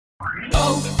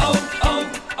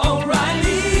O'Reilly.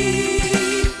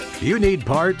 You need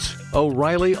parts?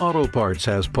 O'Reilly Auto Parts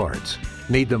has parts.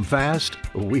 Need them fast?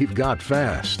 We've got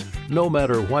fast. No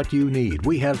matter what you need,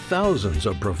 we have thousands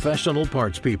of professional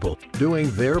parts people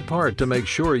doing their part to make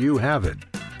sure you have it.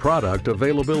 Product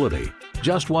availability.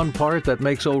 Just one part that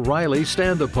makes O'Reilly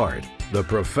stand apart. The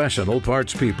professional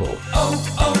parts people.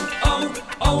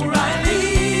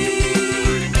 O'Reilly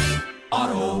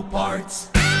Auto Parts.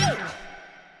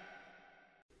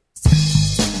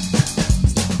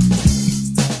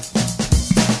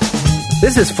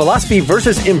 This is Philosophy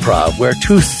versus Improv, where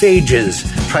two sages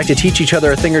try to teach each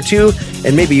other a thing or two,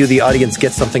 and maybe you, the audience,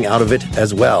 get something out of it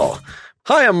as well.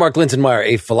 Hi, I'm Mark Lintonmeyer,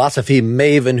 a philosophy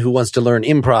maven who wants to learn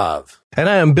improv. And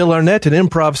I am Bill Arnett, an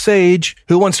improv sage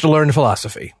who wants to learn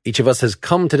philosophy. Each of us has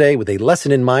come today with a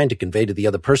lesson in mind to convey to the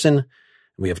other person.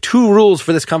 We have two rules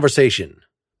for this conversation.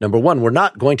 Number one, we're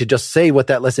not going to just say what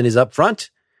that lesson is up front.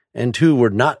 And two, we're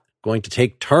not going to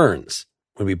take turns.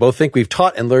 When we both think we've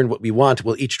taught and learned what we want,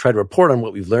 we'll each try to report on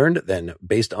what we've learned. Then,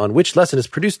 based on which lesson has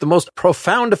produced the most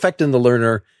profound effect in the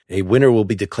learner, a winner will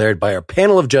be declared by our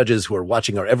panel of judges who are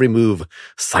watching our every move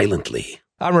silently.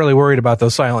 I'm really worried about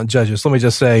those silent judges. Let me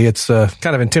just say, it's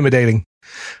kind of intimidating.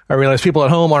 I realize people at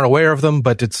home aren't aware of them,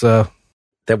 but it's... that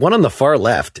one on the far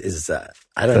left is,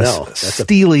 I don't know. That's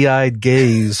steely-eyed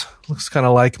gaze. Looks kind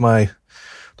of like the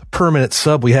permanent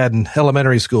sub we had in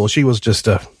elementary school. She was just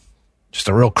a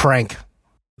real crank.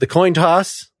 The coin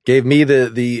toss gave me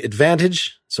the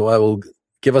advantage, so I will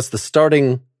give us the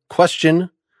starting question.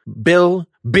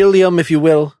 Billiam, if you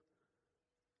will.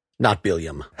 Not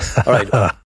Billiam. All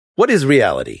right. What is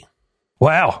reality?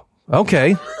 Wow.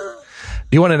 Okay. Do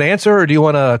you want an answer or do you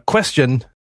want a question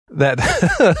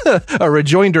a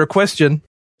rejoinder question?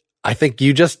 I think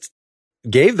you just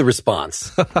gave the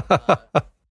response.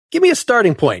 Give me a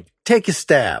starting point. Take a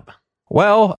stab.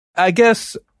 Well, I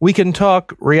guess we can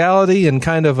talk reality in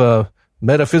kind of a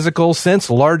metaphysical sense,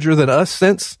 larger than us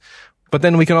sense, but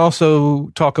then we can also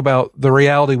talk about the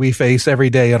reality we face every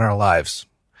day in our lives.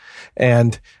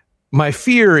 And my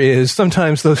fear is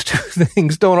sometimes those two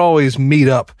things don't always meet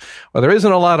up, or there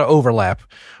isn't a lot of overlap,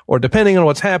 or depending on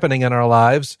what's happening in our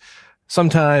lives,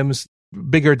 sometimes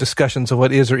bigger discussions of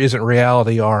what is or isn't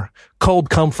reality are cold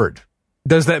comfort.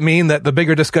 Does that mean that the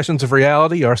bigger discussions of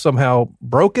reality are somehow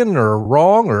broken or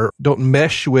wrong or don't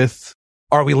mesh with,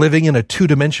 are we living in a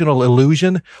two-dimensional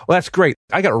illusion? Well, that's great.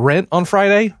 I got rent on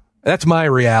Friday. That's my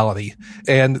reality.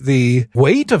 And the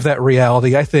weight of that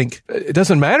reality, I think, it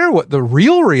doesn't matter what the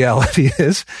real reality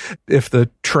is. If the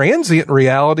transient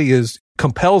reality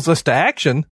compels us to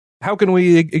action, how can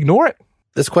we ignore it?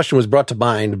 This question was brought to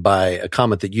mind by a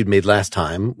comment that you'd made last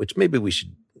time, which maybe we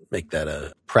should make that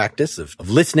a practice of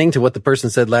listening to what the person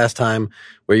said last time,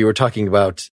 where you were talking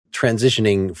about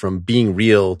transitioning from being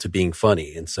real to being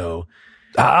funny. And so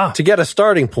to get a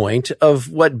starting point of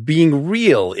what being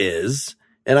real is,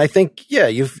 and I think, yeah,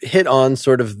 you've hit on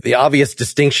sort of the obvious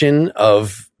distinction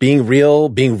of being real,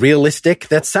 being realistic.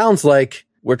 That sounds like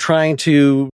we're trying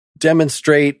to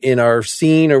demonstrate in our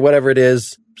scene or whatever it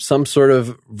is, some sort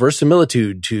of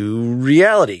verisimilitude to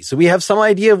reality. So we have some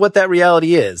idea of what that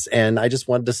reality is. And I just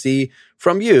wanted to see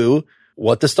from you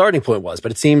what the starting point was.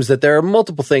 But it seems that there are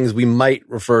multiple things we might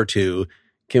refer to.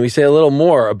 Can we say a little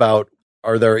more about,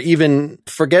 are there even,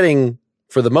 forgetting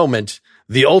for the moment,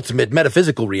 the ultimate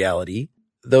metaphysical reality,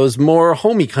 those more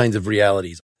homey kinds of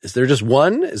realities? Is there just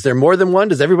one? Is there more than one?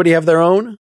 Does everybody have their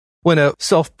own? When a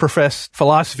self-professed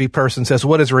philosophy person says,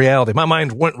 what is reality? My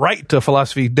mind went right to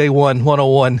Philosophy Day 1,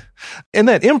 101. In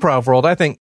that improv world, I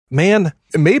think, man,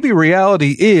 maybe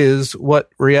reality is what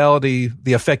reality,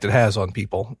 the effect it has on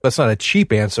people. That's not a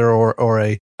cheap answer or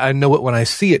a I know it when I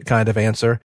see it kind of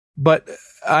answer. But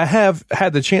I have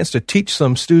had the chance to teach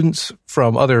some students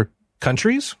from other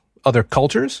countries, other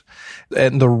cultures,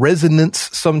 and the resonance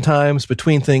sometimes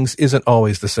between things isn't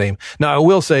always the same. Now, I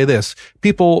will say this.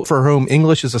 People for whom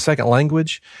English is a second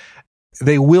language,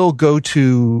 they will go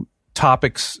to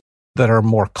topics that are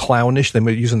more clownish. They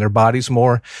may be using their bodies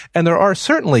more. And there are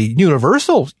certainly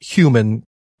universal human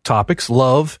topics,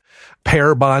 love,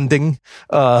 pair bonding,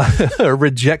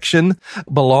 rejection,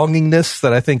 belongingness,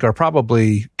 that I think are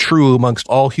probably true amongst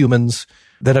all humans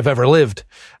that have ever lived.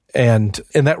 And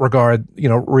in that regard,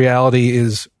 reality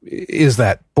is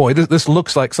that, boy, this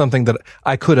looks like something that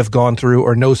I could have gone through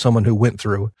or know someone who went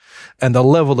through. And the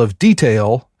level of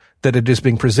detail that it is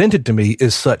being presented to me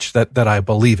is such that I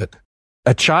believe it.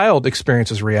 A child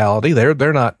experiences reality.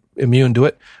 They're not immune to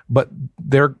it, but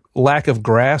their lack of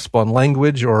grasp on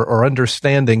language or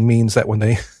understanding means that when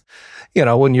they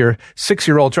When your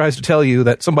 6-year-old tries to tell you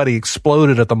that somebody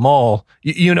exploded at the mall,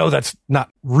 you know that's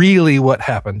not really what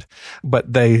happened.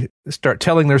 But they start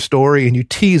telling their story and you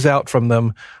tease out from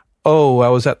them, oh, I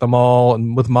was at the mall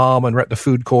and with mom and we're at the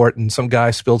food court and some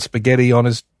guy spilled spaghetti on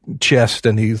his chest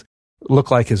and he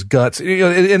looked like his guts.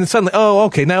 And suddenly, oh,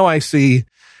 okay, now I see.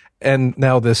 And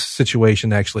now this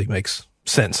situation actually makes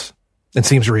sense and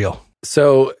seems real.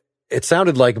 So it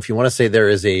sounded like if you want to say there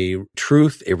is a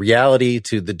truth, a reality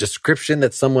to the description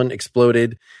that someone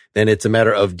exploded, then it's a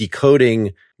matter of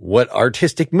decoding what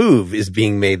artistic move is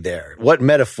being made there, what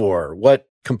metaphor, what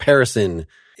comparison.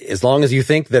 As long as you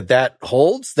think that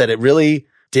holds, that it really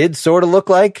did sort of look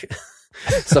like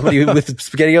somebody with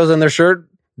SpaghettiOs on their shirt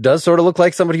does sort of look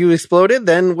like somebody who exploded,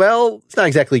 then, well, it's not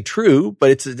exactly true, but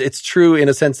it's true in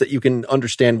a sense that you can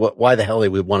understand why the hell they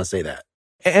would want to say that.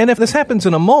 And if this happens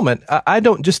in a moment, I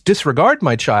don't just disregard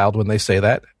my child when they say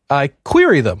that. I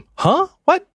query them. Huh?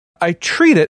 What? I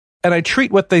treat it, and I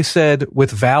treat what they said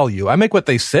with value. I make what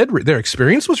they said, their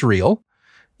experience was real,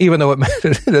 even though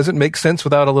it doesn't make sense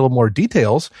without a little more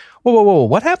details. Whoa,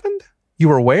 what happened? You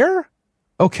were where?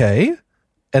 Okay.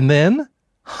 And then?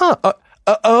 Huh.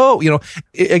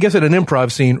 I guess in an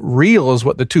improv scene, real is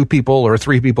what the 2 people or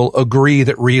 3 people agree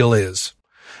that real is.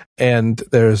 And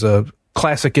there's a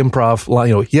classic improv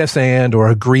line, yes and, or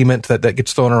agreement that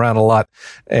gets thrown around a lot.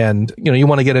 And, you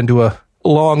want to get into a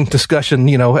long discussion,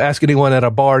 ask anyone at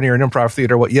a bar near an improv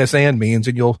theater what yes and means,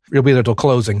 and you'll be there till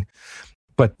closing.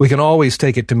 But we can always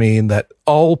take it to mean that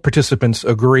all participants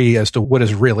agree as to what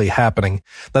is really happening.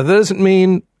 Now, that doesn't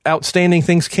mean outstanding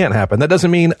things can't happen. That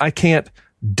doesn't mean I can't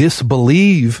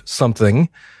disbelieve something,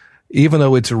 even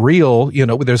though it's real.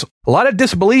 There's a lot of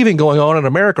disbelieving going on in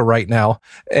America right now,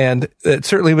 and it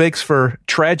certainly makes for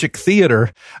tragic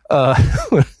theater.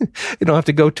 You don't have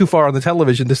to go too far on the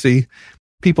television to see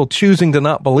people choosing to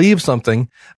not believe something,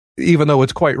 even though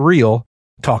it's quite real,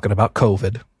 talking about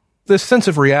COVID. This sense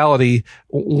of reality,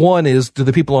 one is, do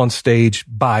the people on stage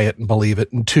buy it and believe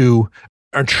it? And 2,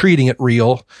 are treating it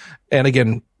real. And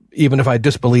again, even if I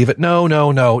disbelieve it, no,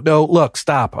 look,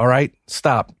 stop, all right?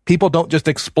 Stop. People don't just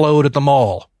explode at the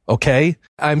mall, okay?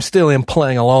 I'm still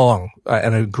playing along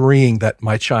and agreeing that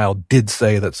my child did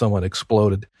say that someone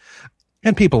exploded.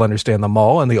 And people understand the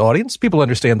mall and the audience. People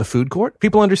understand the food court.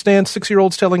 People understand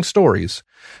 6-year-olds telling stories.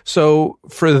 So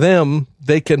for them,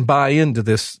 they can buy into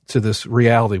this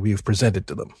reality we've presented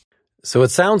to them. So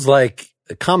it sounds like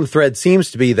a common thread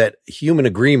seems to be that human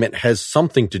agreement has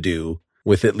something to do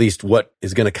with at least what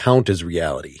is going to count as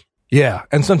reality. Yeah.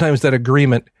 And sometimes that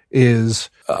agreement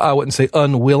is, I wouldn't say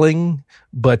unwilling,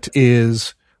 but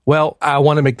is, well, I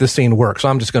want to make this scene work, so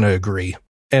I'm just going to agree.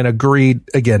 And agreed,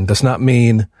 again, does not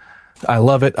mean I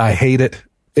love it, I hate it.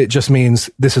 It just means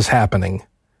this is happening,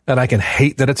 and I can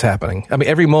hate that it's happening. I mean,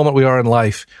 every moment we are in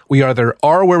life, we either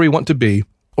are where we want to be,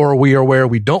 or we are where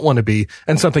we don't want to be,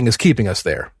 and something is keeping us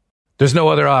there. There's no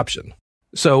other option.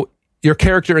 So your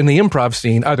character in the improv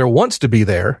scene either wants to be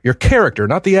there, your character,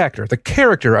 not the actor, the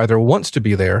character either wants to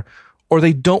be there, or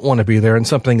they don't want to be there, and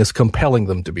something is compelling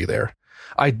them to be there.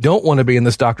 I don't want to be in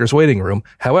this doctor's waiting room.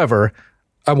 However,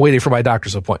 I'm waiting for my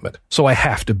doctor's appointment, so I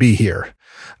have to be here.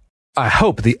 I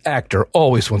hope the actor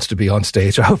always wants to be on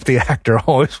stage. I hope the actor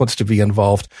always wants to be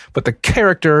involved, but the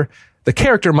character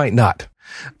might not.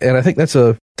 And I think that's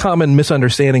a common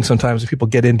misunderstanding sometimes when people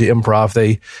get into improv.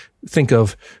 They think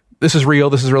of, this is real,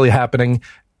 this is really happening,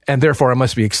 and therefore I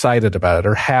must be excited about it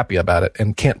or happy about it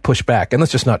and can't push back. And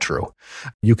that's just not true.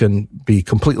 You can be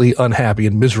completely unhappy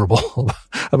and miserable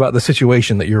about the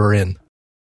situation that you're in.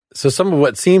 So some of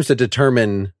what seems to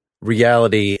determine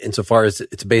reality, insofar as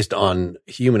it's based on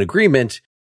human agreement,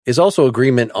 is also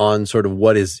agreement on sort of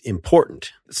what is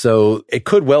important. So it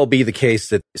could well be the case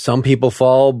that some people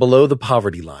fall below the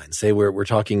poverty line. Say we're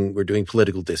doing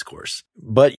political discourse,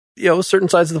 but certain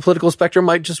sides of the political spectrum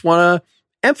might just want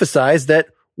to emphasize that,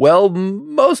 well,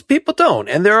 most people don't,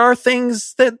 and there are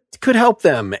things that could help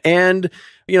them. And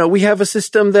we have a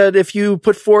system that if you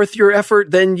put forth your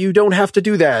effort, then you don't have to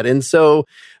do that. And so,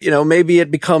 maybe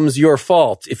it becomes your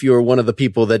fault if you're one of the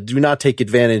people that do not take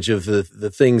advantage of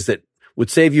the things that would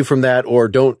save you from that, or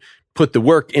don't put the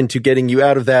work into getting you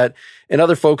out of that. And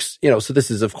other folks, so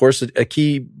this is, of course, a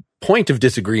key point of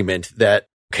disagreement, that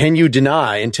can you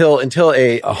deny until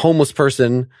a homeless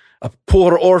person, a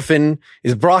poor orphan,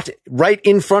 is brought right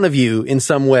in front of you in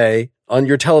some way on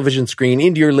your television screen,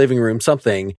 into your living room,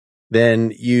 something,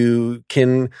 then you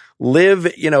can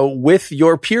live, with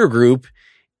your peer group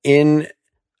in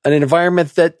an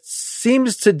environment that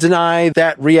seems to deny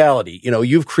that reality.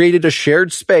 You've created a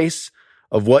shared space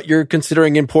of what you're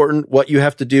considering important, what you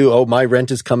have to do. Oh, my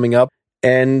rent is coming up.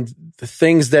 And the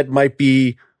things that might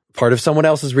be part of someone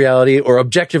else's reality or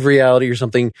objective reality or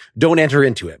something, don't enter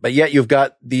into it. But yet you've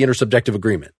got the intersubjective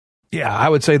agreement. Yeah, I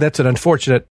would say that's an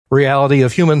unfortunate reality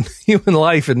of human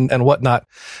life and whatnot.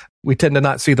 We tend to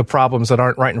not see the problems that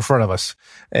aren't right in front of us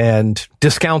and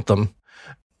discount them.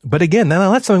 But again,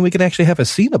 now that's something we can actually have a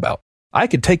scene about. I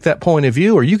could take that point of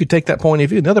view, or you could take that point of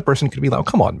view. Another person could be like, oh,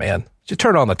 come on, man. Just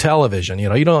turn on the television.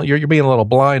 You're being a little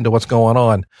blind to what's going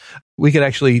on. We could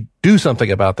actually do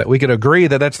something about that. We could agree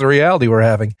that that's the reality we're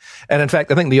having. And in fact,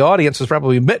 I think the audience has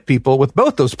probably met people with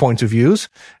both those points of views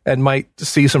and might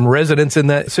see some resonance in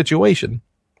that situation.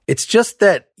 It's just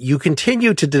that you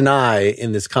continue to deny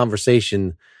in this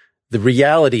conversation the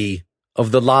reality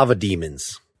of the lava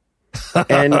demons.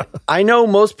 And I know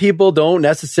most people don't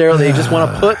necessarily, they just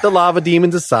want to put the lava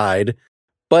demons aside.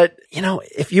 But,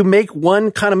 if you make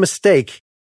one kind of mistake,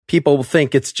 people will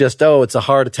think it's just, it's a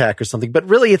heart attack or something. But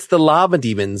really, it's the lava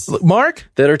demons, Mark,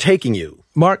 that are taking you.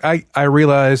 Mark, I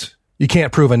realize you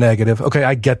can't prove a negative. Okay,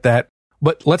 I get that.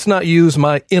 But let's not use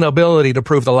my inability to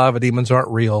prove the lava demons aren't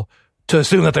real to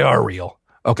assume that they are real.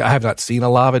 Okay, I have not seen a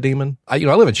lava demon. I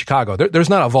live in Chicago. There's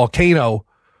not a volcano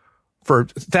for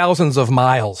thousands of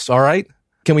miles, all right?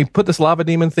 Can we put this lava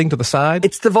demon thing to the side?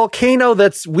 It's the volcano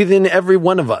that's within every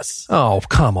one of us. Oh,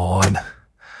 come on.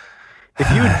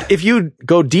 If you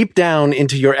go deep down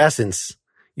into your essence,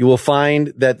 you will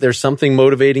find that there's something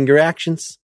motivating your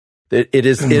actions. It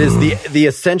is the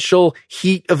essential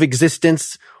heat of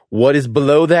existence. What is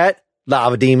below that?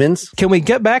 Lava demons. Can we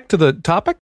get back to the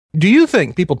topic? Do you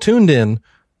think people tuned in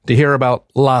to hear about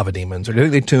lava demons, or do you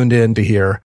think they tuned in to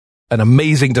hear an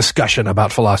amazing discussion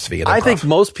about philosophy and improv? I think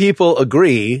most people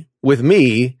agree with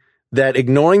me that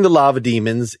ignoring the lava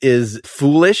demons is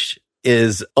foolish,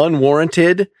 is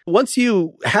unwarranted. Once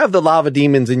you have the lava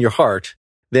demons in your heart,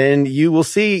 then you will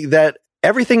see that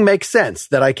everything makes sense,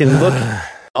 that I can look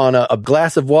on a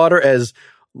glass of water as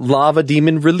lava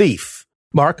demon relief.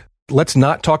 Mark, let's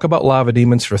not talk about lava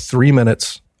demons for 3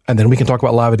 minutes, and then we can talk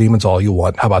about lava demons all you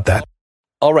want. How about that?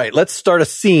 All right, let's start a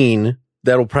scene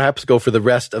that will perhaps go for the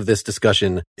rest of this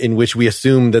discussion, in which we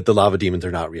assume that the lava demons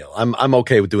are not real. I'm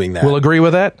okay with doing that. We'll agree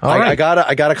with that. All right.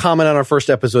 I got a comment on our first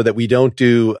episode that we don't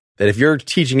do, that if you're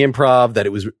teaching improv, that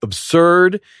it was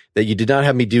absurd, that you did not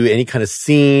have me do any kind of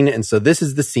scene. And so this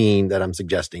is the scene that I'm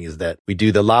suggesting, is that we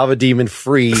do the lava demon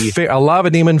free. A lava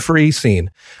demon free scene.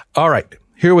 All right,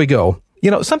 here we go.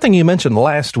 Something you mentioned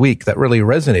last week that really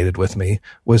resonated with me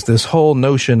was this whole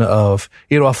notion of,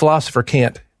 a philosopher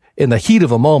can't, in the heat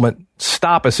of a moment,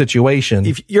 stop a situation.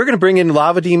 If you're going to bring in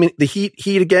lava demon, the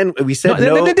heat again, we said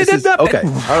no. Okay,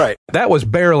 all right. That was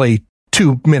barely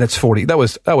 2 minutes 40. That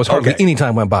was hardly any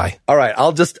time went by. All right,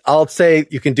 I'll say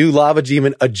you can do lava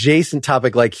demon adjacent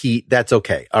topic like heat. That's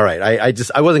okay. All right,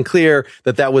 I wasn't clear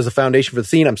that was a foundation for the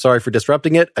scene. I'm sorry for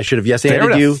disrupting it. I should have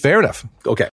yes-anded you. Fair enough.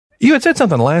 Okay. You had said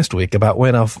something last week about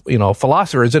when a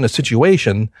philosopher is in a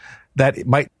situation that it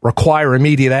might require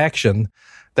immediate action,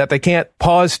 that they can't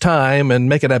pause time and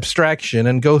make an abstraction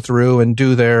and go through and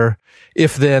do their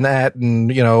if, then, at,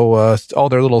 and, all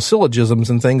their little syllogisms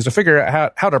and things to figure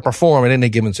out how to perform in any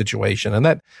given situation. And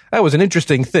that was an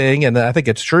interesting thing. And I think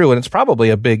it's true. And it's probably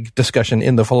a big discussion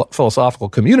in the philosophical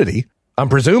community. I'm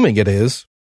presuming it is.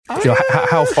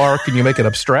 How far can you make an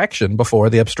abstraction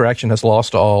before the abstraction has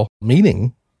lost all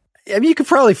meaning? I mean, you could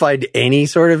probably find any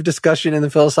sort of discussion in the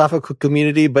philosophical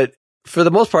community, but for the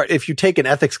most part, if you take an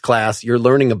ethics class, you're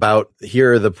learning about,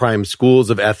 here are the prime schools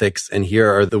of ethics, and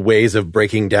here are the ways of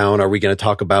breaking down. Are we going to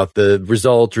talk about the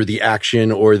result or the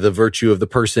action or the virtue of the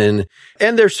person?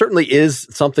 And there certainly is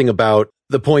something about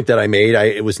the point that I made.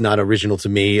 It was not original to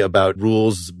me, about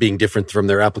rules being different from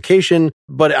their application,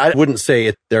 but I wouldn't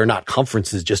say there are not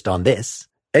conferences just on this.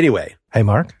 Anyway. Hey,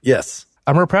 Mark. Yes.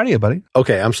 I'm real proud of you, buddy.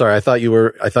 Okay. I'm sorry. I thought you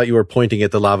were pointing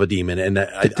at the lava demon, and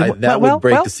that would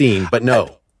break the scene, but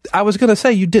no. I was going to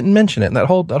say you didn't mention it in that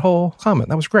whole comment.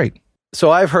 That was great. So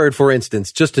I've heard, for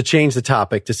instance, just to change the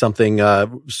topic to something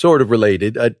sort of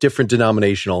related, a different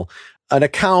denominational, an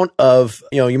account of,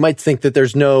 you might think that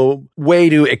there's no way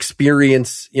to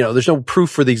experience, there's no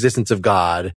proof for the existence of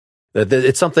God. That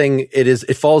it's something,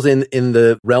 it falls in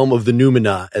the realm of the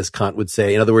noumena, as Kant would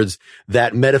say. In other words,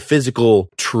 that metaphysical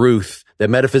truth, that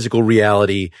metaphysical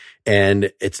reality,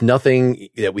 and it's nothing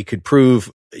that we could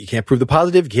prove. You can't prove the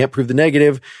positive. You can't prove the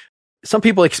negative. Some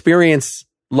people experience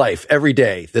life every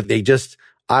day that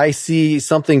I see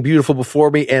something beautiful before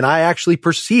me, and I actually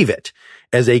perceive it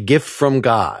as a gift from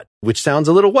God, which sounds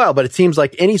a little wild, but it seems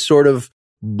like any sort of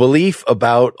belief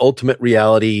about ultimate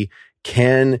reality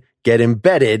can get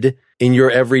embedded in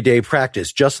your everyday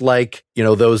practice. Just like,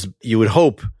 those, you would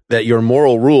hope that your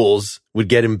moral rules would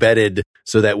get embedded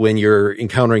so that when you're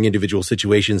encountering individual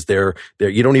situations there,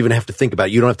 you don't even have to think about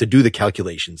it. You don't have to do the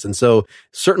calculations. And so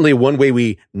certainly one way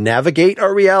we navigate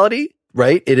our reality,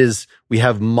 right? It is, we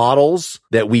have models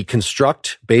that we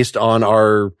construct based on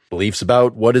our beliefs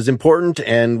about what is important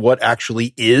and what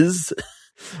actually is,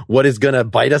 what is going to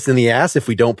bite us in the ass if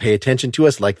we don't pay attention to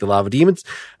us, like the lava demons.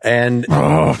 And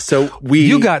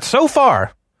you got so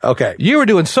far. Okay. You were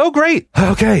doing so great.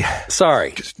 Okay.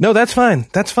 Sorry. No, that's fine.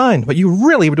 That's fine. But you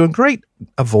really were doing great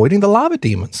avoiding the lava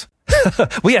demons.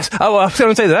 Well, yes. I was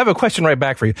going to say that I have a question right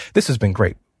back for you. This has been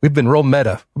great. We've been real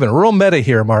meta. We've been real meta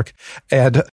here, Mark.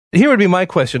 And here would be my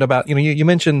question about, you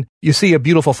mentioned you see a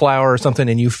beautiful flower or something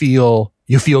and you feel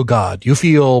God. You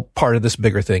feel part of this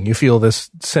bigger thing. You feel this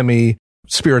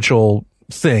semi-spiritual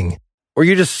thing. Or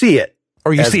you just see it.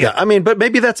 Or you see God. it. I mean, but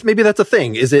maybe that's a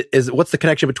thing. What's the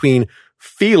connection between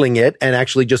feeling it and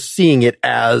actually just seeing it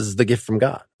as the gift from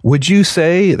God? Would you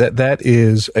say that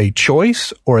is a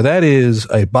choice or that is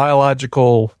a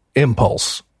biological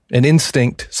impulse, an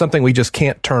instinct, something we just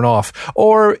can't turn off,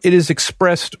 or it is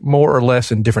expressed more or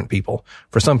less in different people?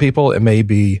 For some people, it may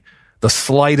be the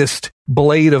slightest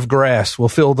blade of grass will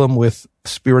fill them with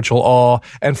spiritual awe.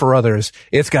 And for others,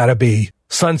 it's got to be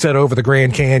sunset over the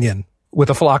Grand Canyon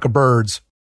with a flock of birds.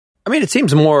 I mean, it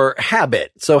seems more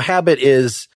habit. So habit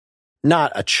is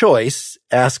not a choice.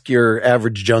 Ask your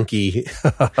average junkie,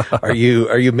 are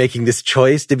you making this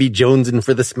choice to be jonesing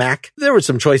for the smack? There were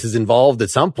some choices involved at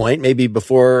some point, maybe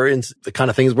before, in the kind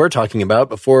of things we're talking about,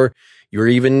 before you're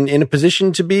even in a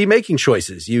position to be making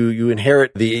choices. You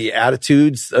inherit the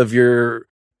attitudes of your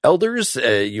elders.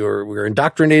 We're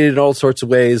indoctrinated in all sorts of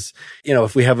ways.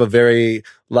 If we have a very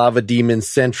lava demon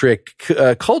centric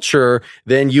culture,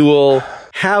 then you will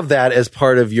have that as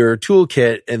part of your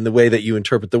toolkit in the way that you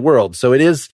interpret the world. So it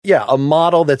is, a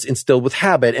model that's instilled with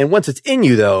habit. And once it's in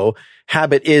you, though,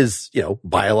 habit is,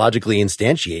 biologically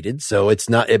instantiated. So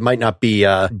it might not be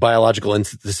biological in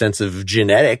the sense of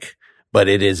genetic, but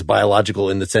it is biological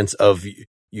in the sense of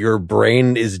your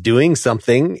brain is doing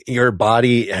something. Your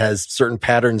body has certain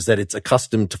patterns that it's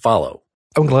accustomed to follow.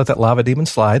 I'm going to let that lava demon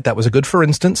slide. That was a good for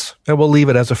instance, and we'll leave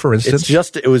it as a for instance.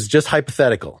 It was just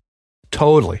hypothetical.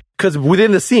 Totally. Because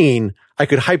within the scene, I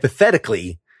could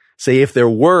hypothetically say if there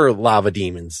were lava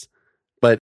demons,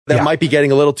 but that might be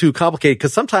getting a little too complicated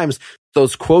because sometimes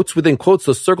those quotes within quotes,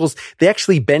 those circles, they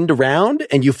actually bend around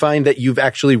and you find that you've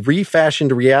actually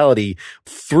refashioned reality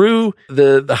through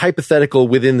the hypothetical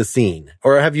within the scene.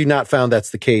 Or have you not found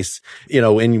that's the case,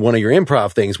 in one of your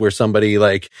improv things where somebody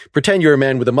pretend you're a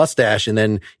man with a mustache and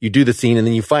then you do the scene and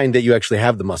then you find that you actually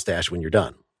have the mustache when you're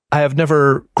done. I have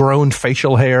never grown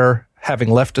facial hair having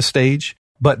left a stage.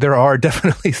 But there are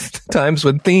definitely times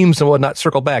when themes and whatnot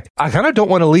circle back. I kind of don't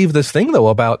want to leave this thing, though,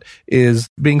 about is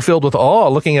being filled with awe,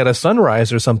 looking at a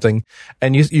sunrise or something.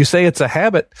 And you say it's a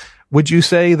habit. Would you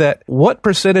say that what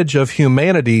percentage of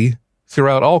humanity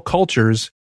throughout all cultures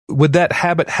would that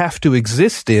habit have to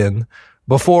exist in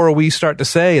before we start to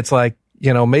say it's like,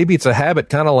 maybe it's a habit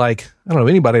kind of like, I don't know,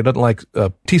 anybody who doesn't like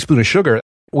a teaspoon of sugar.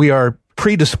 We are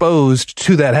predisposed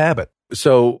to that habit.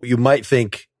 So you might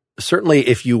think, certainly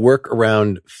if you work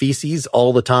around feces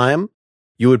all the time,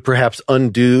 you would perhaps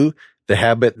undo the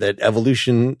habit that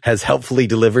evolution has helpfully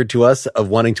delivered to us of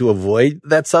wanting to avoid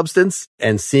that substance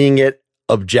and seeing it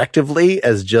objectively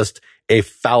as just a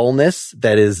foulness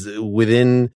that is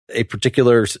within a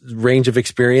particular range of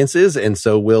experiences. And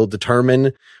so we'll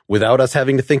determine without us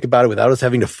having to think about it, without us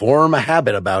having to form a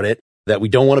habit about it, that we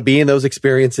don't want to be in those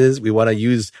experiences. We want to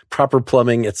use proper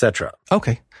plumbing, etc.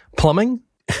 Okay. Plumbing?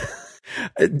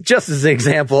 Just as an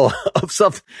example of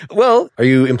something. Well, are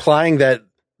you implying that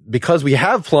because we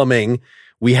have plumbing,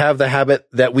 we have the habit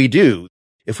that we do?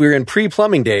 If we were in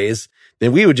pre-plumbing days,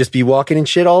 then we would just be walking in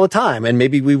shit all the time. And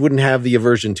maybe we wouldn't have the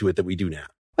aversion to it that we do now.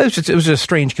 It was just a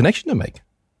strange connection to make. It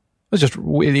was just,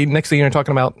 next thing you're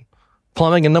talking about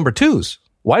plumbing and number twos.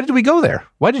 Why did we go there?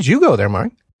 Why did you go there,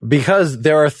 Mark? Because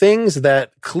there are things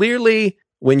that clearly,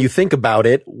 when you think about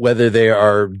it, whether they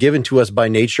are given to us by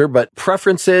nature, but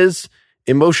preferences,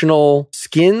 emotional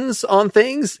skins on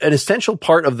things, an essential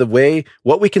part of the way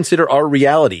what we consider our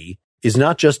reality is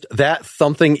not just that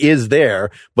something is there,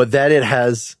 but that it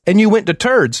has. And you went to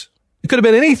turds. It could have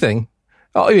been anything.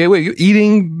 Oh, yeah,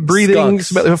 eating, breathing,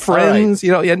 friends,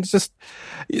 right. And it's just,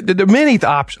 there are many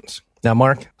options. Now,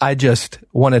 Mark, I just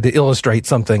wanted to illustrate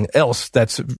something else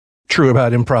that's true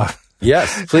about improv.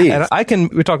 Yes, please.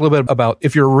 And we talk a little bit about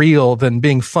if you're real, then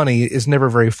being funny is never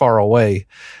very far away.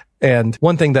 And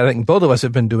one thing that I think both of us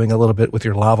have been doing a little bit with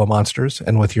your lava monsters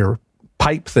and with your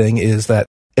pipe thing is that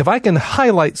if I can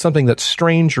highlight something that's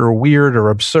strange or weird or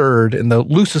absurd in the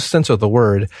loosest sense of the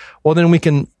word, well, then we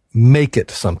can make it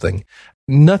something.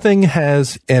 nothing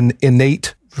has an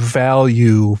innate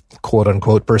value, quote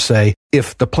unquote, per se,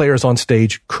 if the players on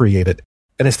stage create it.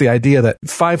 And it's the idea that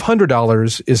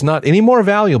 $500 is not any more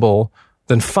valuable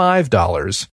than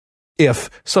 $5 if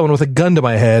someone with a gun to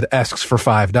my head asks for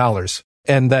 $5.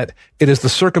 And that it is the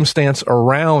circumstance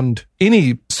around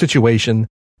any situation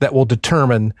that will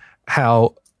determine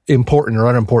how important or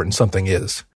unimportant something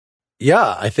is.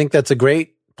 Yeah, I think that's a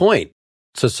great point.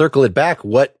 To circle it back,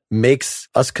 what makes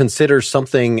us consider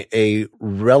something a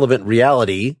relevant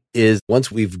reality is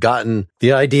once we've gotten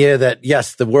the idea that,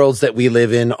 yes, the worlds that we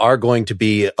live in are going to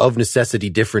be of necessity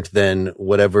different than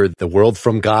whatever the world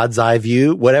from God's eye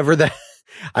view, whatever that,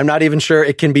 I'm not even sure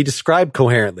it can be described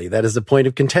coherently. That is a point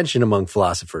of contention among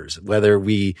philosophers, whether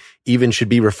we even should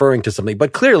be referring to something.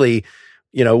 But clearly,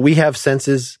 we have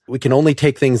senses. We can only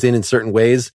take things in certain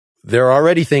ways. There are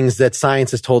already things that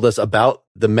science has told us about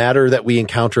the matter that we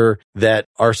encounter that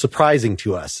are surprising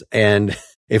to us. And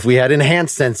if we had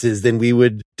enhanced senses, then we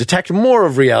would detect more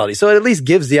of reality. So it at least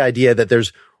gives the idea that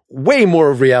there's way more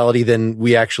of reality than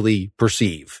we actually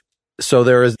perceive. So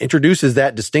introduces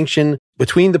that distinction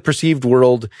between the perceived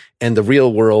world and the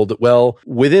real world. Well,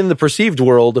 within the perceived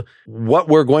world, what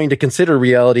we're going to consider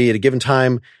reality at a given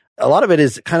time, a lot of it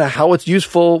is kind of how it's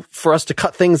useful for us to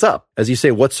cut things up. As you say,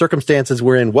 what circumstances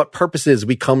we're in, what purposes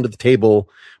we come to the table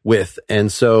with.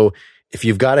 And so if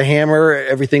you've got a hammer,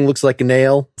 everything looks like a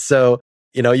nail. So,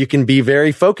 you can be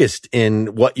very focused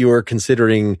in what you're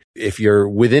considering. If you're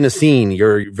within a scene,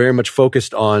 you're very much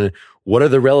focused on what are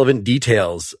the relevant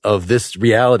details of this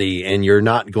reality. And you're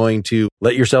not going to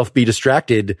let yourself be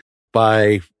distracted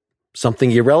by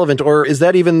something irrelevant. Or is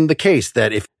that even the case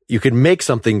that if you could make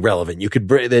something relevant, you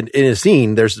could in a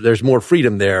scene, there's more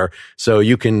freedom there. So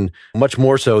you can much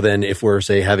more so than if we're,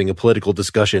 say, having a political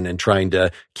discussion and trying to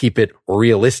keep it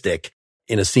realistic.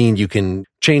 In a scene, you can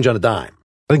change on a dime.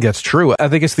 I think that's true. I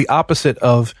think it's the opposite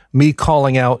of me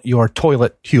calling out your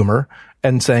toilet humor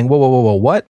and saying, whoa,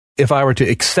 what? If I were to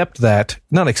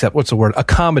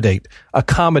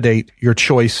accommodate your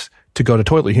choice to go to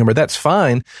toilet humor, that's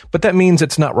fine, but that means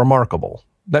it's not remarkable.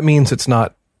 That means it's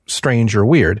not strange or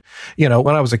weird. When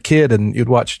I was a kid and you'd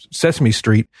watch Sesame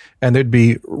Street and there'd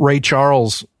be Ray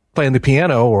Charles playing the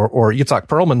piano or Yitzhak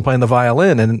Perlman playing the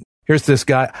violin, and here's this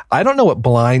guy, I don't know what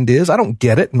blind is, I don't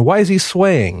get it, and why is he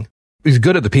swaying? He's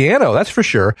good at the piano, that's for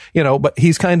sure, but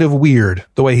he's kind of weird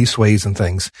the way he sways and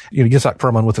things. Yitzhak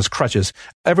Perlman with his crutches.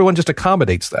 Everyone just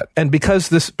accommodates that. And because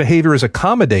this behavior is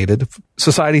accommodated,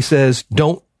 society says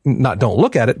don't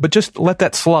look at it, but just let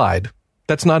that slide.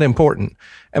 That's not important.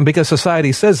 And because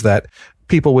society says that,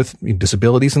 people with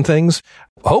disabilities and things,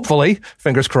 hopefully,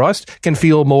 fingers crossed, can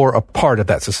feel more a part of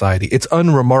that society. It's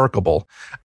unremarkable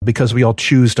because we all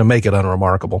choose to make it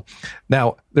unremarkable.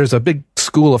 Now, there's a big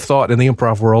school of thought in the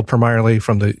improv world, primarily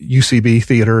from the UCB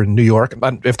theater in New York,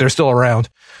 if they're still around,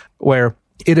 where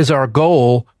it is our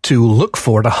goal to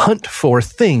hunt for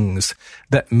things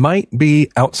that might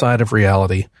be outside of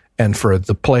reality and for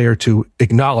the player to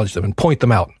acknowledge them and point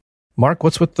them out. Mark,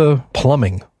 what's with the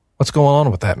plumbing? What's going on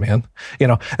with that, man?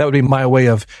 That would be my way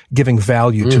of giving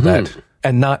value to that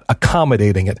and not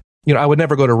accommodating it. I would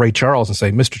never go to Ray Charles and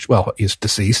say, he's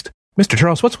deceased. Mr.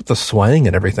 Charles, what's with the swaying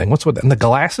and everything? What's with, and the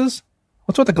glasses?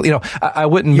 What's with the, I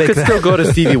wouldn't make that. You could still go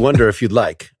to Stevie Wonder if you'd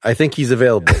like. I think he's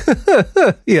available.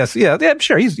 Yes. Yeah. I'm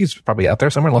sure he's probably out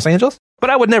there somewhere in Los Angeles, but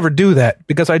I would never do that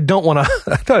because I don't want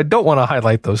to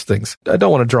highlight those things. I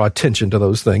don't want to draw attention to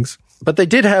those things. But they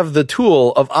did have the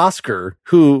tool of Oscar,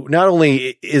 who not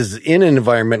only is in an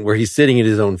environment where he's sitting in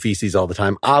his own feces all the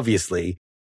time, obviously,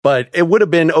 but it would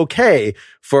have been okay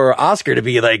for Oscar to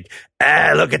be like,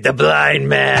 look at the blind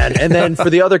man. And then for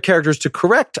the other characters to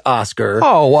correct Oscar.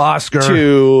 Oh,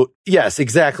 Oscar. Yes,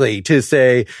 exactly. To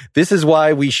say, this is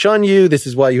why we shun you. This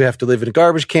is why you have to live in a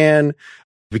garbage can,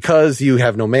 because you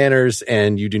have no manners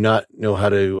and you do not know how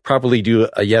to properly do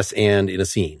a yes and in a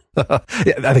scene. Yeah,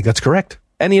 I think that's correct.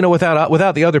 And,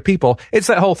 without the other people, it's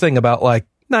that whole thing about 98%,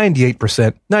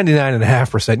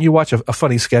 99.5%. You watch a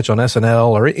funny sketch on SNL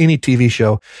or any TV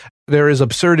show, there is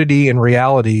absurdity and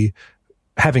reality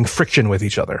having friction with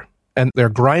each other. And they're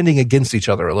grinding against each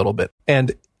other a little bit.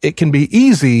 And it can be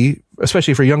easy,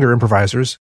 especially for younger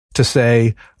improvisers, to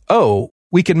say,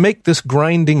 we can make this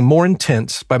grinding more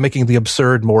intense by making the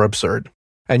absurd more absurd.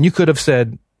 And you could have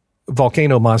said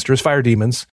volcano monsters, fire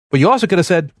demons, but you also could have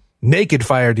said naked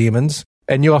fire demons.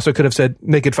 And you also could have said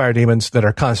naked fire demons that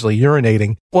are constantly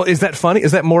urinating. Well, is that funny?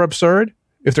 Is that more absurd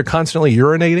if they're constantly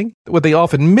urinating? What they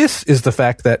often miss is the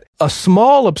fact that a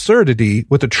small absurdity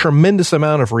with a tremendous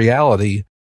amount of reality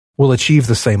will achieve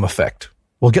the same effect.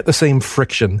 We'll get the same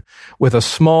friction with a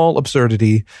small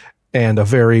absurdity and a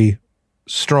very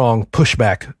strong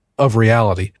pushback of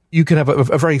reality. You can have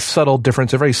a very subtle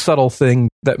difference, a very subtle thing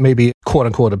that may be quote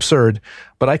unquote absurd,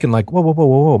 but I can like,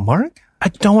 whoa, Mark, I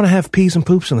don't want to have peas and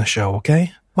poops in the show,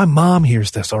 okay? My mom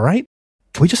hears this, all right?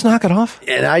 Can we just knock it off?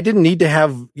 And I didn't need to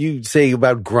have you say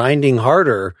about grinding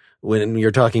harder when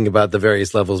you're talking about the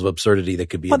various levels of absurdity that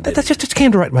could be. But that just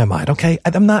came to right in my mind, okay?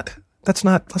 Let's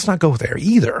not go there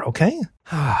either, okay?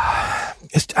 All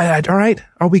right?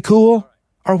 Are we cool?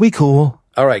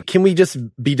 All right. Can we just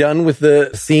be done with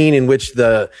the scene in which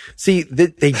they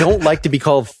don't like to be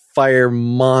called fire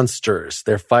monsters.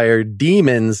 They're fire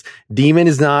demons. Demon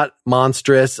is not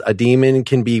monstrous. A demon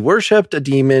can be worshipped. A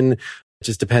demon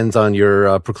just depends on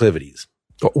your proclivities.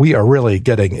 We are really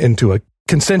getting into a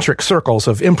concentric circles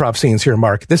of improv scenes here,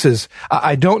 Mark. This is,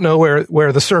 I don't know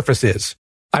where the surface is.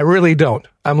 I really don't.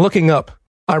 I'm looking up.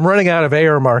 I'm running out of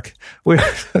air, Mark.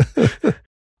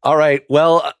 All right.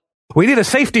 Well, we need a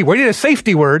safety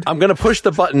word. I'm going to push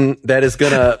the button that is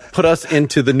going to put us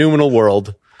into the noumenal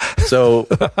world. So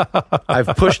I've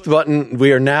pushed the button.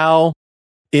 We are now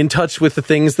in touch with the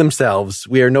things themselves.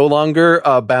 We are no longer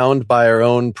bound by our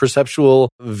own perceptual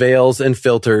veils and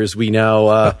filters. We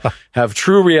now have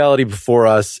true reality before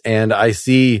us. And I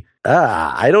see,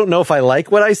 I don't know if I like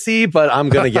what I see, but I'm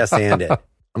going to yes and it.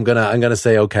 I'm going to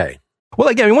say, okay. Well,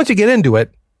 again, I mean, once you get into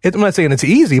it, I'm not saying it's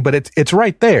easy, but it's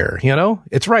right there, you know,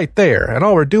 it's right there. And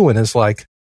all we're doing is like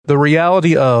the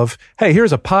reality of, hey,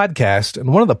 here's a podcast.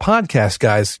 And one of the podcast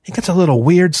guys, he gets a little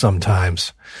weird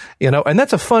sometimes, you know, and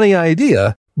that's a funny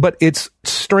idea, but its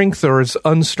strength or its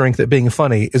unstrength at being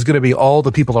funny is going to be all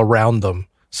the people around them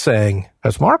saying,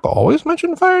 has Mark always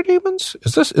mentioned fire demons?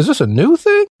 Is this a new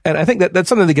thing? And I think that's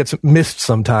something that gets missed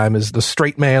sometime is the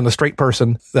straight man, the straight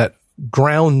person that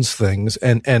grounds things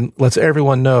and lets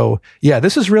everyone know, yeah,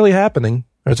 this is really happening.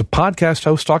 There's a podcast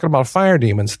host talking about fire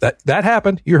demons. That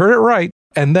happened. You heard it right.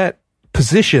 And that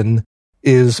position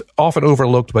is often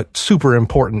overlooked, but super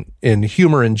important in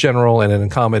humor in general and in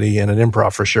comedy and in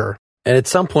improv for sure. And at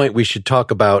some point we should talk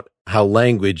about how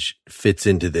language fits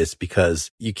into this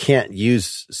because you can't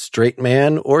use straight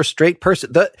man or straight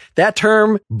person. That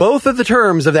term, both of the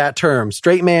terms of that term,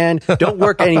 straight man, don't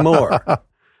work anymore.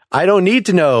 I don't need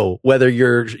to know whether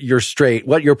you're straight,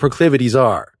 what your proclivities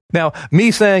are. Now,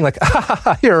 me saying like,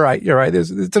 you're right.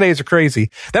 Today's are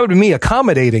crazy. That would be me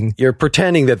accommodating. You're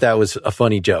pretending that was a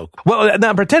funny joke. Well,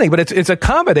 not pretending, but it's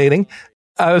accommodating.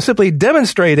 I was simply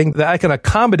demonstrating that I can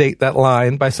accommodate that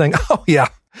line by saying, oh yeah,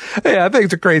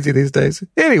 things are crazy these days.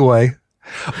 Anyway.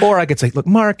 Or I could say, look,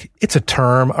 Mark, it's a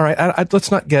term. All right.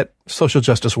 Let's not get social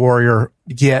justice warrior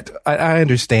yet. I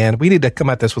understand. We need to come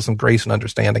at this with some grace and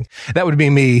understanding. That would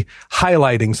be me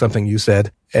highlighting something you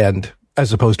said and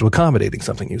as opposed to accommodating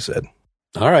something you said.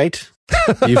 All right.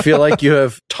 Do you feel like you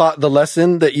have taught the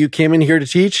lesson that you came in here to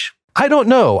teach? I don't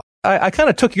know. I kind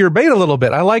of took your bait a little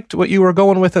bit. I liked what you were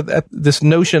going with at this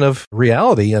notion of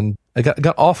reality, and I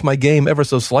got off my game ever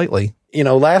so slightly. You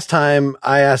know, last time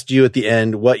I asked you at the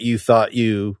end what you thought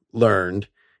you learned,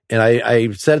 and I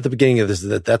said at the beginning of this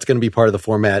that's going to be part of the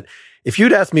format. If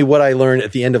you'd asked me what I learned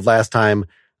at the end of last time,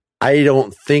 I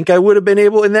don't think I would have been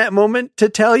able in that moment to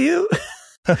tell you.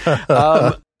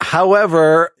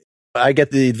 However, I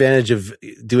get the advantage of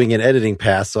doing an editing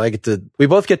pass, so we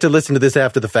both get to listen to this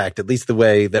after the fact, at least the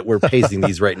way that we're pacing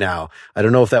these right now. I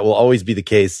don't know if that will always be the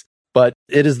case, but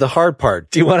it is the hard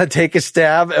part. Do you want to take a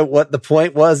stab at what the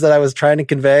point was that I was trying to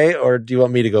convey, or do you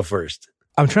want me to go first?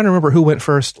 I'm trying to remember who went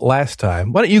first last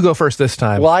time. Why don't you go first this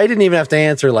time? Well, I didn't even have to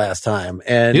answer last time.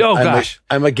 And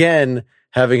I'm again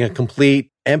having a complete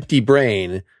empty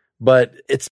brain, but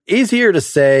it's easier to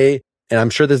say, and I'm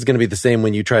sure this is going to be the same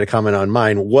when you try to comment on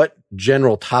mine, what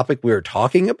general topic we were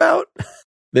talking about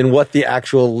than what the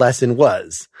actual lesson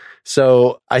was.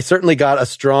 So I certainly got a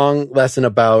strong lesson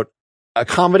about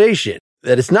accommodation,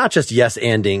 that it's not just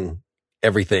yes-anding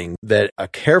everything, that a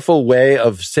careful way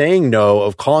of saying no,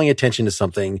 of calling attention to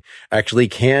something actually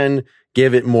can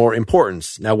give it more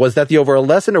importance. Now, was that the overall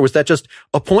lesson, or was that just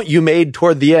a point you made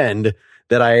toward the end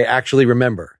that I actually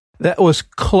remember? That was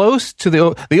close to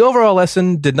the overall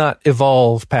lesson did not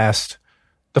evolve past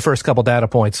the first couple data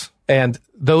points. And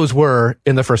those were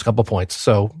in the first couple points.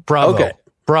 So bravo. Okay.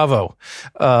 Bravo.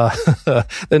 The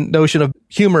notion of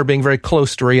humor being very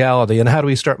close to reality, and how do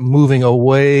we start moving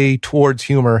away towards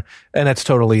humor? And that's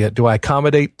totally it. Do I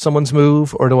accommodate someone's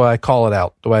move, or do I call it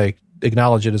out? Do I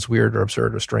acknowledge it as weird or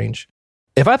absurd or strange?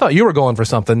 If I thought you were going for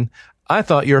something, I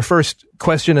thought your first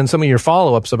question and some of your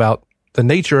follow-ups about the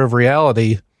nature of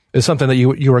reality is something that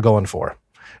you were going for.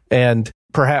 And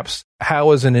perhaps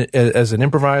how as an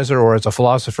improviser or as a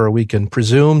philosopher, we can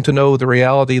presume to know the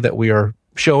reality that we are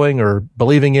showing or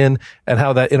believing in, and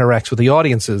how that interacts with the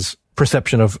audience's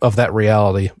perception of that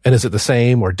reality? And is it the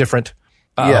same or different?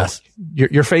 Yes.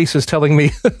 Your face is telling me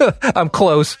I'm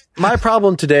close. My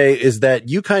problem today is that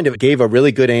you kind of gave a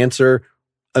really good answer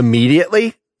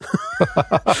immediately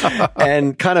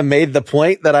and kind of made the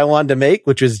point that I wanted to make,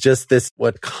 which is just this,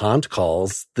 what Kant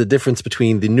calls the difference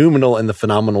between the noumenal and the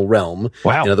phenomenal realm.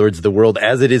 Wow. In other words, the world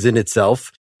as it is in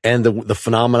itself and the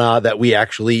phenomena that we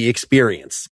actually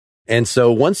experience. And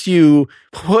so once you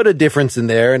put a difference in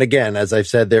there, and again, as I've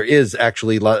said, there is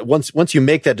actually, once you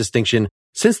make that distinction,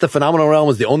 since the phenomenal realm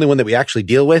is the only one that we actually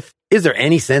deal with, is there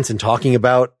any sense in talking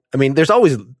about, I mean, there's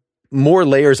always more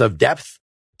layers of depth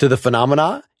to the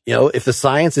phenomena. You know, if the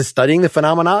science is studying the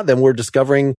phenomena, then we're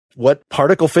discovering what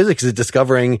particle physics is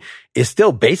discovering is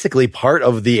still basically part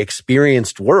of the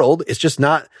experienced world. It's just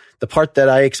not the part that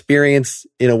I experience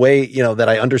in a way, you know, that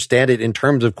I understand it in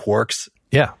terms of quarks.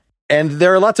 Yeah. And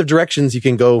there are lots of directions you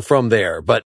can go from there,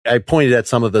 but I pointed at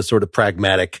some of the sort of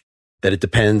pragmatic that it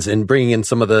depends and bringing in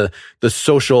some of the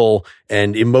social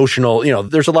and emotional, you know,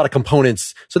 there's a lot of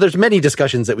components. So there's many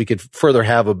discussions that we could further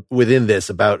have within this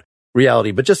about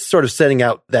reality, but just sort of setting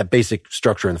out that basic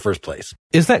structure in the first place.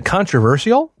 Is that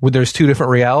controversial? When there's two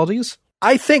different realities?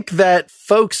 I think that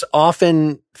folks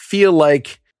often feel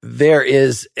like there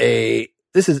is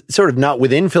this is sort of not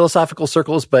within philosophical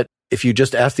circles, but if you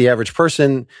just ask the average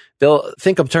person, they'll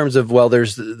think of terms of, well,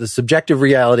 there's the subjective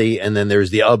reality and then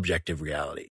there's the objective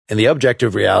reality. And the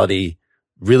objective reality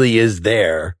really is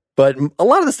there. But a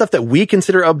lot of the stuff that we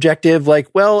consider objective, like,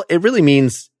 well, it really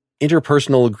means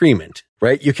interpersonal agreement,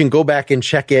 right? You can go back and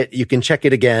check it. You can check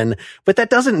it again. But that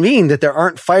doesn't mean that there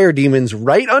aren't fire demons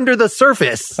right under the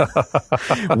surface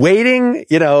waiting,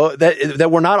 you know,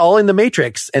 that we're not all in the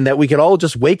matrix and that we could all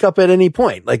just wake up at any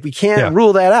point. Like we can't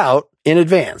rule that out in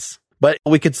advance, but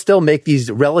we could still make these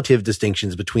relative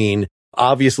distinctions between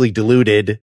obviously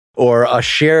deluded or a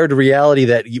shared reality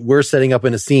that we're setting up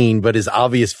in a scene, but is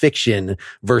obvious fiction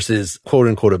versus quote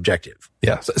unquote objective.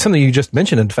 Yeah. Something you just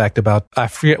mentioned, in fact, about, I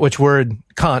forget which word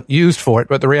Kant used for it,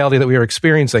 but the reality that we are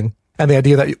experiencing and the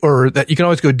idea that you can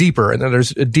always go deeper and that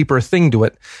there's a deeper thing to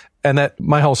it. And that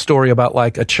my whole story about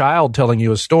like a child telling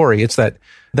you a story, it's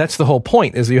that's the whole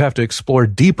point, is you have to explore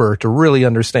deeper to really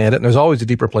understand it. And there's always a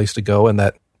deeper place to go. And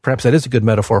that perhaps that is a good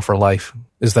metaphor for life,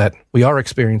 is that we are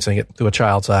experiencing it through a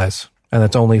child's eyes. And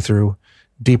that's only through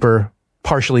deeper,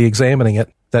 partially examining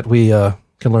it that we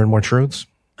can learn more truths.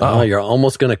 Oh, you're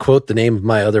almost going to quote the name of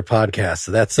my other podcast.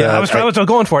 So that's I was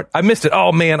going for it. I missed it.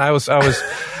 Oh man, I was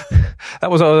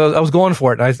going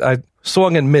for it. I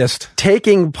swung and missed.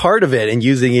 Taking part of it and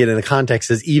using it in a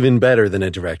context is even better than a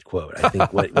direct quote. I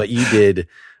think what you did,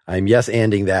 I'm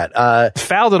yes-anding that.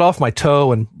 Fouled it off my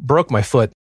toe and broke my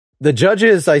foot. The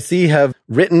judges I see have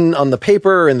written on the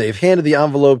paper and they've handed the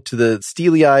envelope to the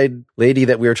steely-eyed lady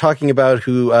that we were talking about,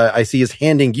 who I see is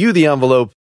handing you the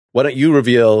envelope. Why don't you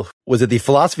reveal, was it the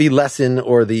philosophy lesson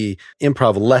or the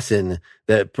improv lesson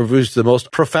that produced the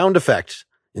most profound effect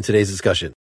in today's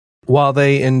discussion? While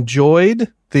they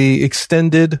enjoyed the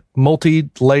extended,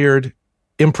 multi-layered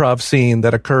improv scene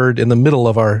that occurred in the middle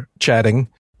of our chatting,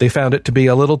 they found it to be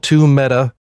a little too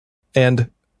meta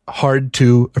and hard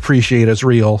to appreciate as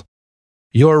real.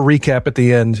 Your recap at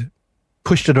the end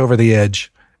pushed it over the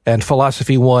edge, and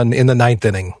philosophy won in the 9th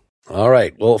inning. All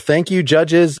right. Well, thank you,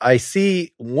 judges. I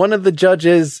see one of the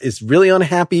judges is really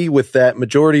unhappy with that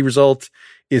majority result,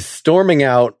 is storming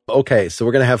out. Okay, so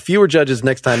we're going to have fewer judges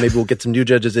next time. Maybe we'll get some new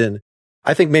judges in.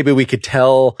 I think maybe we could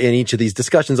tell in each of these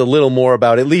discussions a little more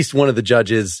about at least one of the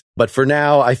judges. But for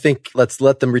now, I think let's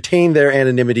let them retain their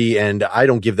anonymity, and I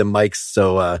don't give them mics.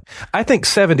 So I think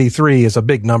 73 is a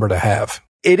big number to have.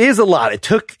 It is a lot. It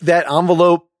took that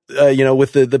envelope,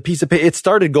 with the piece of paper. It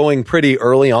started going pretty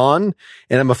early on,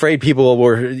 and I'm afraid people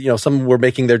were, some were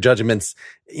making their judgments,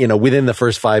 within the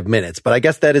first 5 minutes. But I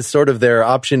guess that is sort of their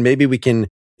option. Maybe we can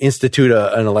institute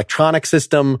an electronic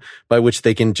system by which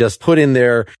they can just put in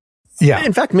their. Yeah.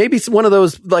 In fact, maybe it's one of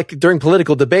those, like during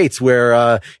political debates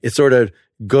where, it sort of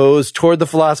goes toward the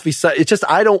philosophy side. It's just,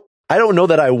 I don't know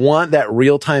that I want that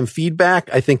real-time feedback.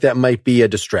 I think that might be a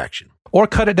distraction. Or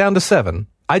cut it down to 7.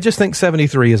 I just think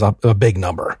 73 is a big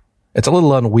number. It's a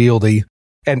little unwieldy.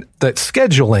 And the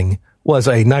scheduling was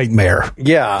a nightmare.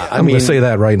 Yeah. I'm going to say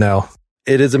that right now.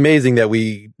 It is amazing that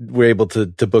we were able to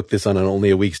book this on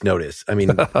only a week's notice. I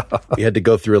mean, we had to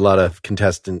go through a lot of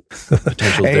contestant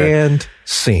potentials there. And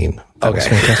scene. Okay.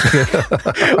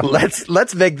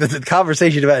 Let's make the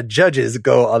conversation about judges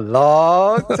go a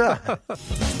long time.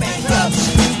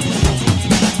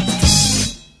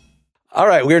 All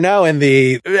right. We're now in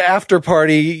the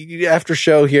after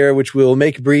show here, which we'll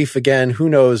make brief again. Who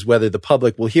knows whether the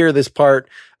public will hear this part.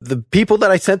 The people that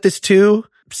I sent this to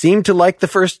seem to like the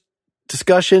first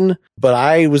discussion, but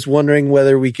I was wondering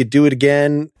whether we could do it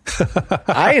again.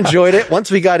 I enjoyed it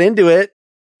once we got into it.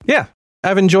 Yeah,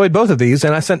 I've enjoyed both of these,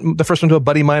 and I sent the first one to a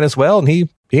buddy of mine as well, and he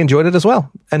enjoyed it as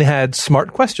well, and he had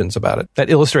smart questions about it that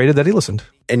illustrated that he listened.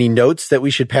 Any notes that we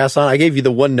should pass on? I gave you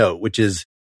the one note, which is,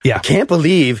 yeah, I can't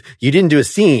believe you didn't do a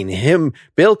scene.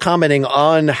 Bill commenting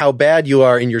on how bad you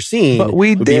are in your scene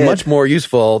would be much more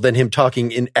useful than him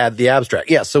talking at the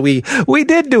abstract. Yeah, so we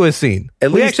did do a scene.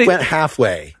 At least went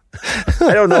halfway.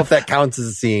 I don't know if that counts as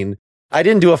a scene. I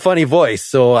didn't do a funny voice,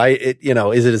 so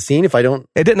is it a scene if I don't?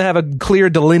 It didn't have a clear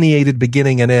delineated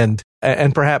beginning and end,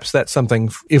 and perhaps that's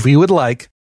something, if we would like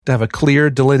to have a clear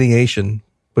delineation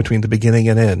between the beginning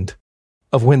and end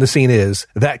of when the scene is,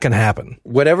 that can happen.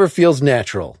 Whatever feels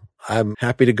natural, I'm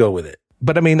happy to go with it.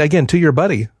 But I mean, again, to your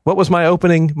buddy, what was my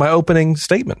opening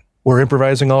statement? We're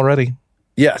improvising already.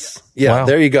 Yes. Yeah, wow.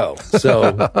 There you go.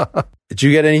 So did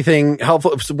you get anything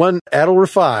helpful? One, Adel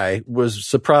Rafai was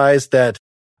surprised that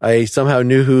I somehow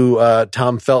knew who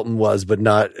Tom Felton was, but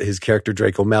not his character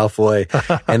Draco Malfoy.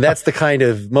 And that's the kind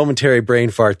of momentary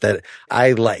brain fart that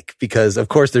I like, because, of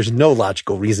course, there's no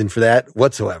logical reason for that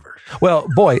whatsoever. Well,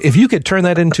 boy, if you could turn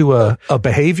that into a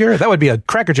behavior, that would be a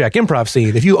crackerjack improv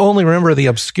scene. If you only remember the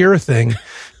obscure thing,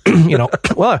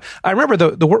 well, I remember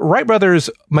the Wright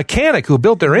brothers mechanic who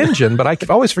built their engine, but I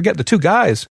always forget the two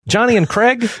guys, Johnny and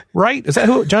Craig, right? Is that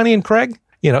who? Johnny and Craig?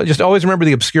 Just always remember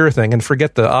the obscure thing and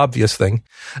forget the obvious thing.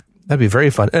 That'd be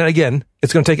very fun. And again,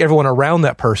 it's going to take everyone around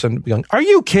that person going, are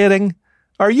you kidding?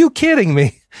 Are you kidding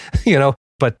me?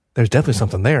 But there's definitely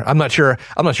something there. I'm not sure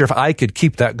if I could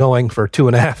keep that going for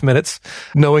 2.5 minutes,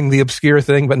 knowing the obscure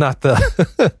thing, but not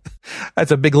the,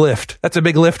 that's a big lift. That's a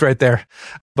big lift right there.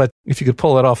 But if you could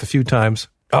pull it off a few times.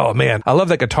 Oh man, I love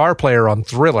that guitar player on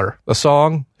Thriller, the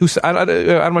song.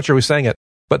 I'm not sure who sang it,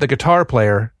 but the guitar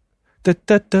player,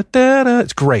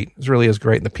 it's great. It really is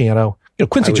great. And the piano.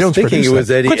 Quincy Jones produced it. I was thinking it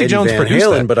was Eddie Van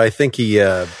Halen, but I think he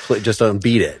just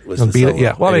unbeat it.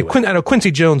 Yeah. Well, anyway. I know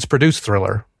Quincy Jones produced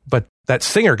Thriller, but that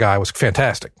singer guy was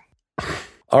fantastic.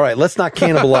 All right, let's not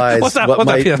cannibalize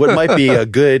what might be a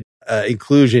good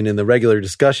inclusion in the regular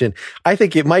discussion. I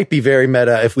think it might be very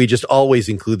meta if we just always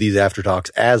include these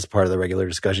aftertalks as part of the regular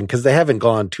discussion, because they haven't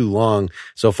gone too long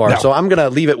so far. No. So I'm going to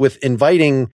leave it with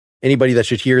inviting anybody that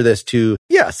should hear this to,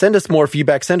 send us more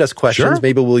feedback, send us questions. Sure.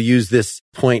 Maybe we'll use this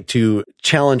point to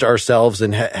challenge ourselves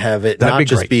and have it not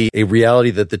just be a reality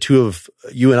that the two of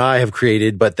you and I have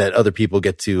created, but that other people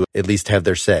get to at least have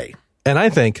their say. And I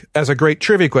think, as a great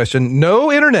trivia question,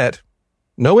 no internet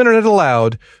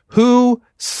allowed, who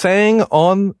sang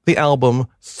on the album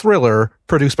Thriller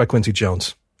produced by Quincy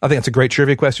Jones? I think that's a great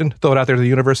trivia question. Throw it out there to the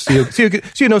universe. See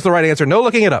who knows the right answer. No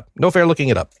looking it up. No fair looking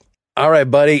it up. All right,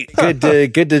 buddy. Good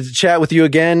to chat with you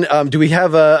again. Do we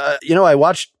have I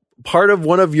watched part of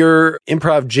one of your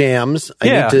improv jams. I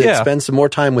need to spend some more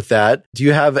time with that. Do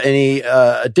you have any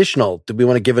additional? Do we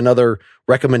want to give another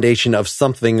recommendation of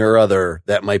something or other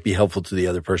that might be helpful to the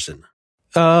other person?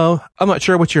 I'm not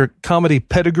sure what your comedy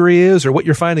pedigree is or what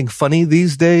you're finding funny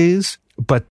these days,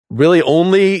 but really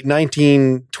only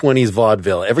 1920s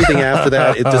vaudeville. Everything after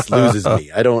that, it just loses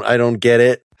me. I don't get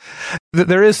it.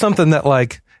 There is something that,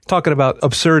 like, talking about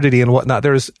absurdity and whatnot,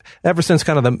 there's, ever since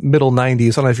kind of the middle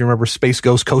 90s, I don't know if you remember Space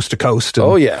Ghost Coast to Coast.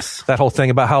 Oh, yes. That whole thing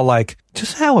about how, like,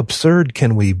 just how absurd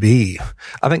can we be?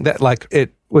 I think that, like,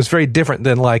 it was very different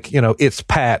than, like, It's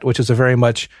Pat, which is a very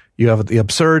much, you have the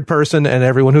absurd person and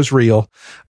everyone who's real.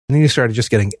 And then you started just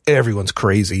getting everyone's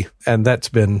crazy. And that's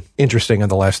been interesting in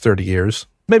the last 30 years.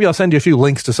 Maybe I'll send you a few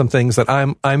links to some things that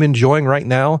I'm enjoying right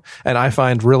now and I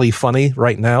find really funny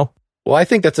right now. Well, I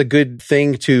think that's a good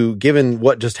thing to, given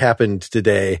what just happened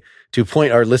today, to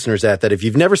point our listeners at, that if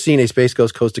you've never seen a Space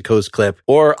Ghost Coast to Coast clip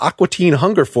or Aqua Teen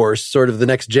Hunger Force, sort of the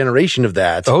next generation of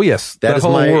that. Oh, yes. That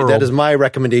is my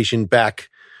recommendation back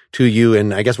to you.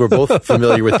 And I guess we're both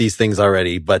familiar with these things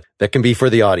already, but that can be for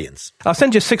the audience. I'll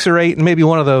send you 6 or 8 and maybe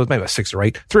one of those, maybe 6 or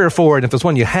 8, 3 or 4. And if there's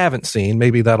one you haven't seen,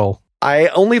 maybe that'll. I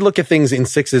only look at things in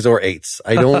 6s or 8s.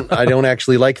 I don't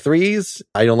actually like 3s.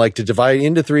 I don't like to divide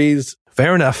into 3s.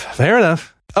 Fair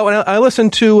enough. Oh, and I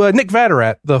listened to Nick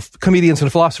Vatterott, the Comedians and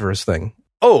Philosophers thing.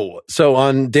 Oh, so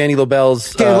on Danny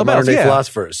Lobel's Modern Day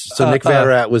Philosophers. So Nick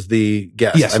Vatterott was the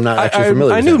guest. Yes, I'm not actually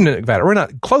familiar with him. I knew Nick Vatterott. We're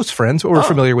not close friends, but we're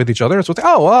familiar with each other. So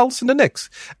I'll listen to Nick's.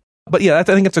 But yeah, I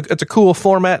think it's a cool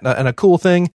format and a cool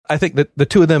thing. I think that the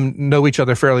two of them know each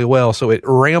other fairly well, so it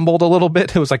rambled a little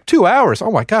bit. It was like 2 hours.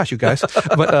 Oh my gosh, you guys.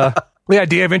 But the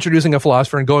idea of introducing a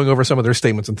philosopher and going over some of their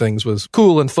statements and things was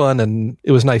cool and fun, and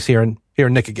it was nice hearing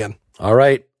Nick again. All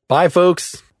right. Bye,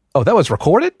 folks. Oh, that was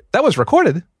recorded?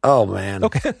 Oh, man.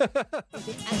 Okay.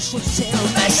 I should sell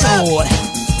my soul.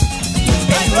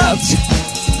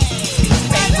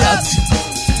 Bankrupt.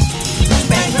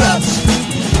 Bankrupt.